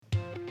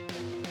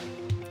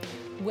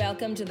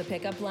Welcome to the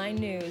Pickup Line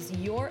News,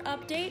 your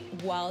update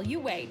while you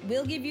wait.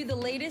 We'll give you the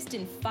latest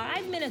in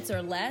 5 minutes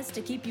or less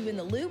to keep you in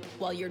the loop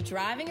while you're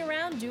driving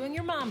around doing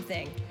your mom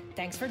thing.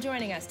 Thanks for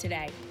joining us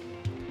today.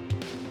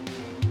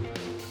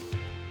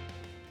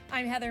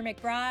 I'm Heather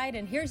McBride,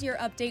 and here's your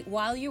update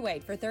while you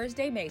wait for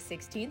Thursday, May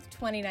 16th,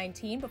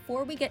 2019.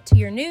 Before we get to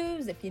your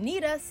news, if you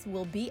need us,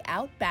 we'll be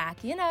out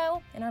back, in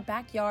our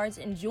backyards,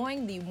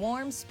 enjoying the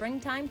warm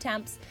springtime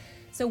temps.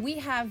 So we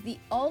have the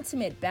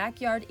ultimate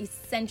backyard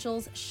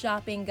essentials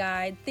shopping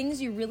guide,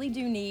 things you really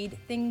do need,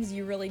 things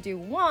you really do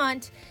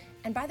want.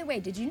 And by the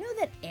way, did you know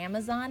that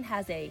Amazon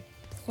has a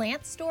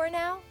plant store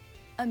now?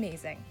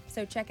 Amazing.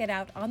 So check it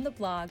out on the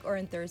blog or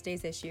in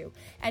Thursday's issue.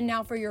 And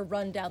now for your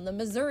rundown. The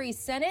Missouri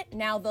Senate,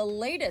 now the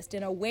latest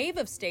in a wave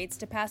of states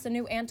to pass a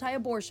new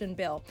anti-abortion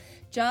bill.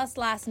 Just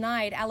last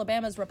night,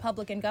 Alabama's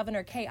Republican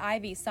Governor Kay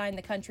Ivey signed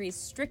the country's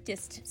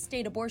strictest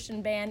state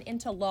abortion ban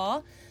into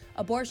law.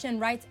 Abortion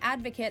rights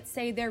advocates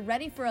say they're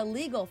ready for a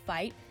legal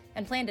fight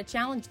and plan to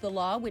challenge the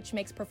law, which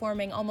makes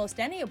performing almost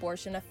any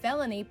abortion a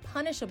felony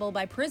punishable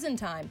by prison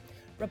time.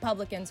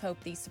 Republicans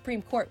hope the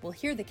Supreme Court will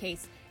hear the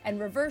case and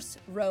reverse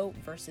Roe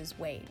versus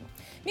Wade.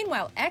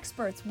 Meanwhile,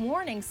 experts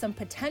warning some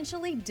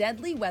potentially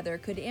deadly weather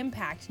could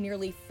impact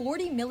nearly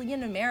 40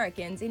 million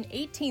Americans in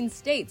 18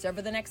 states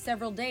over the next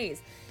several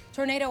days.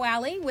 Tornado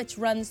Alley, which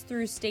runs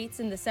through states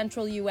in the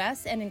central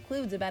U.S. and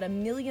includes about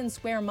 1 million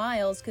square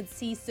miles, could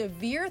see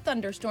severe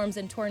thunderstorms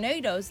and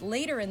tornadoes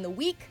later in the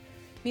week.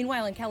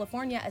 Meanwhile, in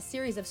California, a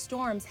series of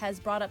storms has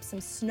brought up some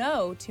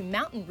snow to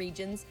mountain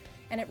regions,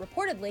 and it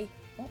reportedly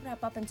won't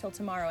wrap up until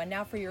tomorrow. And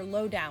now for your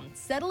lowdown.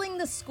 Settling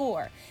the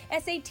score.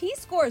 SAT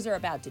scores are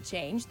about to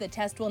change. The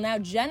test will now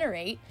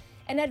generate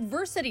an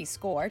adversity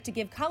score to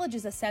give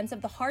colleges a sense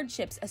of the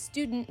hardships a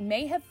student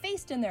may have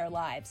faced in their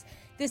lives.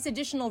 This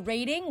additional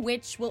rating,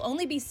 which will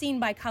only be seen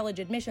by college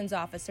admissions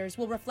officers,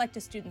 will reflect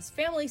a student's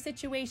family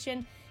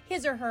situation,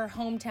 his or her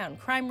hometown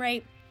crime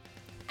rate,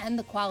 and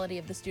the quality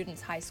of the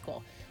student's high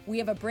school. We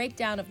have a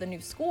breakdown of the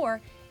new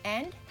score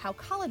and how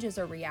colleges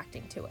are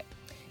reacting to it.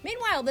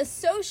 Meanwhile, the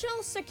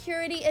Social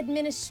Security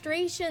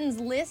Administration's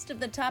list of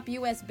the top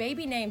U.S.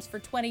 baby names for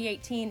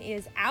 2018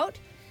 is out.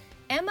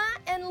 Emma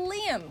and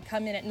Liam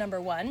come in at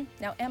number 1.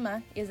 Now,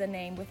 Emma is a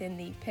name within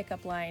the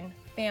Pickup Line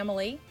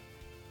family.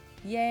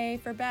 Yay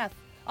for Beth.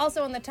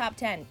 Also in the top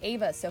 10,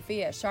 Ava,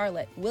 Sophia,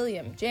 Charlotte,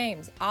 William,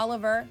 James,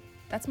 Oliver,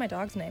 that's my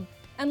dog's name,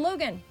 and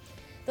Logan.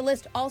 The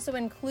list also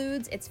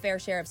includes its fair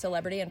share of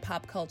celebrity and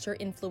pop culture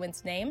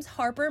influenced names: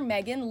 Harper,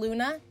 Meghan,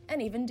 Luna,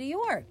 and even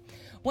Dior.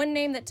 One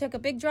name that took a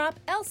big drop,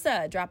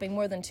 Elsa, dropping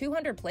more than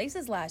 200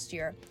 places last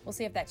year. We'll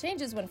see if that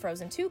changes when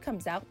Frozen 2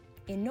 comes out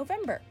in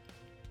November.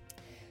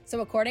 So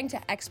according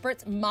to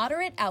experts,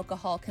 moderate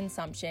alcohol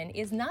consumption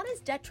is not as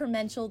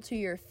detrimental to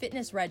your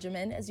fitness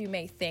regimen as you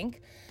may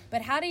think.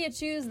 But how do you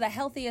choose the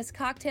healthiest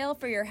cocktail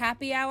for your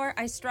happy hour?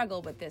 I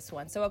struggle with this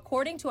one. So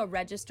according to a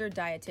registered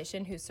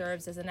dietitian who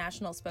serves as a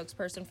national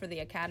spokesperson for the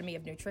Academy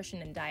of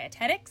Nutrition and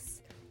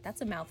Dietetics,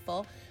 that's a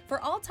mouthful, for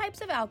all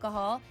types of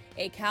alcohol,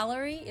 a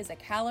calorie is a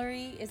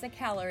calorie is a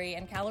calorie,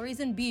 and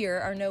calories in beer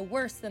are no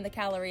worse than the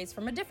calories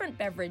from a different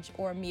beverage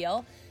or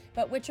meal.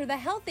 But which are the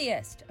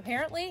healthiest?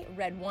 Apparently,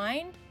 red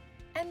wine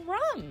and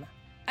rum.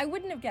 I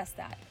wouldn't have guessed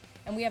that.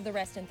 And we have the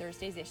rest in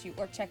Thursday's issue,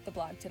 or check the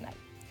blog tonight.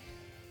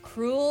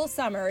 Cruel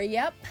summer,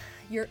 yep.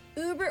 Your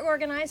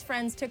uber-organized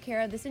friends took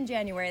care of this in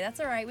January. That's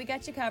all right, we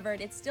got you covered.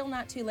 It's still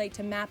not too late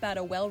to map out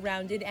a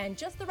well-rounded and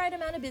just the right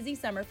amount of busy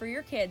summer for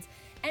your kids.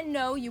 And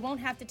no, you won't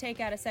have to take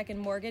out a second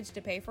mortgage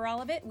to pay for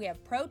all of it. We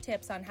have pro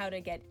tips on how to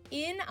get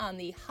in on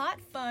the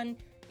hot fun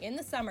in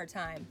the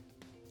summertime.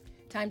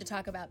 Time to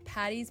talk about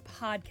Patty's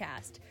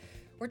podcast.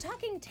 We're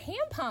talking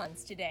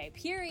tampons today,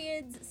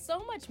 periods,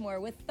 so much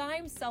more with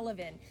Thyme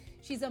Sullivan.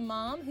 She's a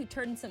mom who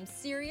turned some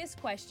serious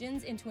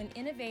questions into an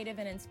innovative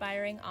and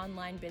inspiring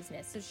online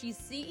business. So she's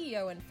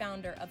CEO and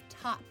founder of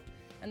TOP,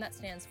 and that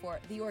stands for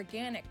The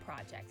Organic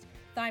Project.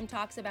 Thyme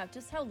talks about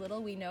just how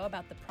little we know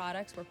about the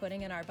products we're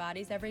putting in our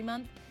bodies every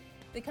month.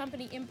 The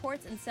company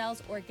imports and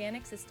sells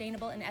organic,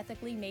 sustainable, and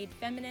ethically made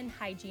feminine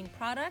hygiene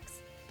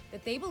products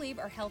that they believe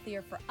are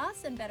healthier for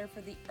us and better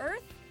for the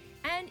earth.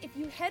 And if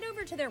you head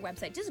over to their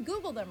website, just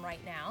Google them right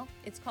now.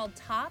 It's called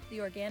TOP,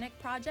 The Organic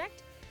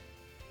Project.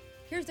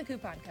 Here's the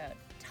coupon code,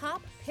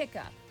 TOP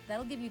Pickup.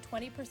 That'll give you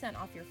 20%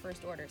 off your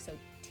first order. So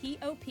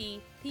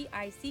TOPPICKUP,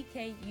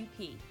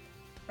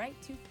 right?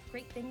 Two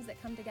great things that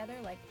come together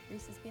like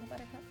Reese's Peanut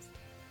Butter Cups.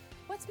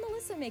 What's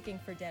Melissa making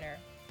for dinner?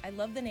 I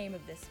love the name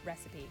of this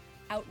recipe.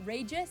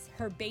 Outrageous,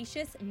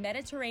 herbaceous,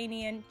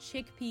 Mediterranean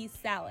chickpea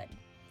salad.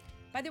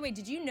 By the way,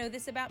 did you know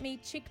this about me?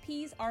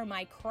 Chickpeas are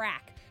my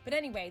crack. But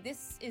anyway,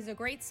 this is a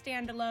great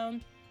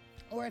standalone,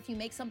 or if you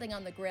make something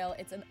on the grill,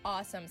 it's an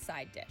awesome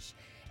side dish.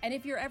 And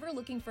if you're ever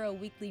looking for a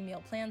weekly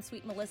meal plan,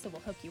 Sweet Melissa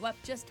will hook you up.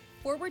 Just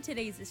forward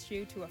today's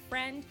issue to a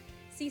friend,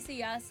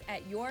 CC us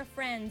at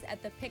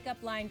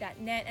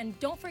yourfriends@thepickupline.net, and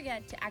don't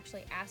forget to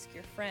actually ask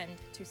your friend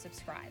to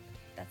subscribe.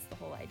 That's the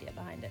whole idea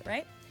behind it,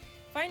 right?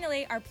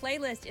 Finally, our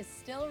playlist is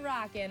still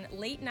rocking,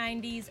 late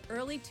 90s,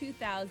 early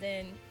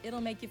 2000.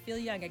 It'll make you feel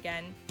young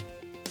again.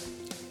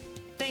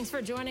 Thanks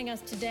for joining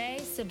us today.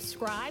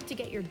 Subscribe to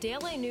get your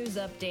daily news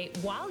update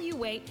while you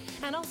wait,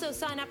 and also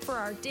sign up for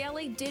our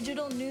daily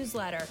digital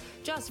newsletter.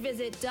 Just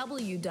visit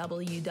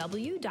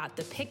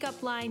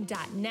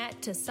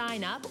www.thepickupline.net to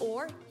sign up,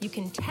 or you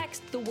can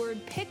text the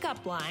word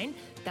pickup line,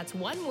 that's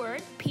one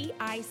word,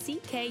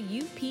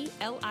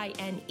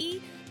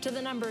 PICKUPLINE, to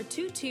the number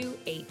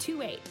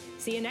 22828.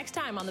 See you next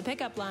time on The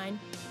Pickup Line.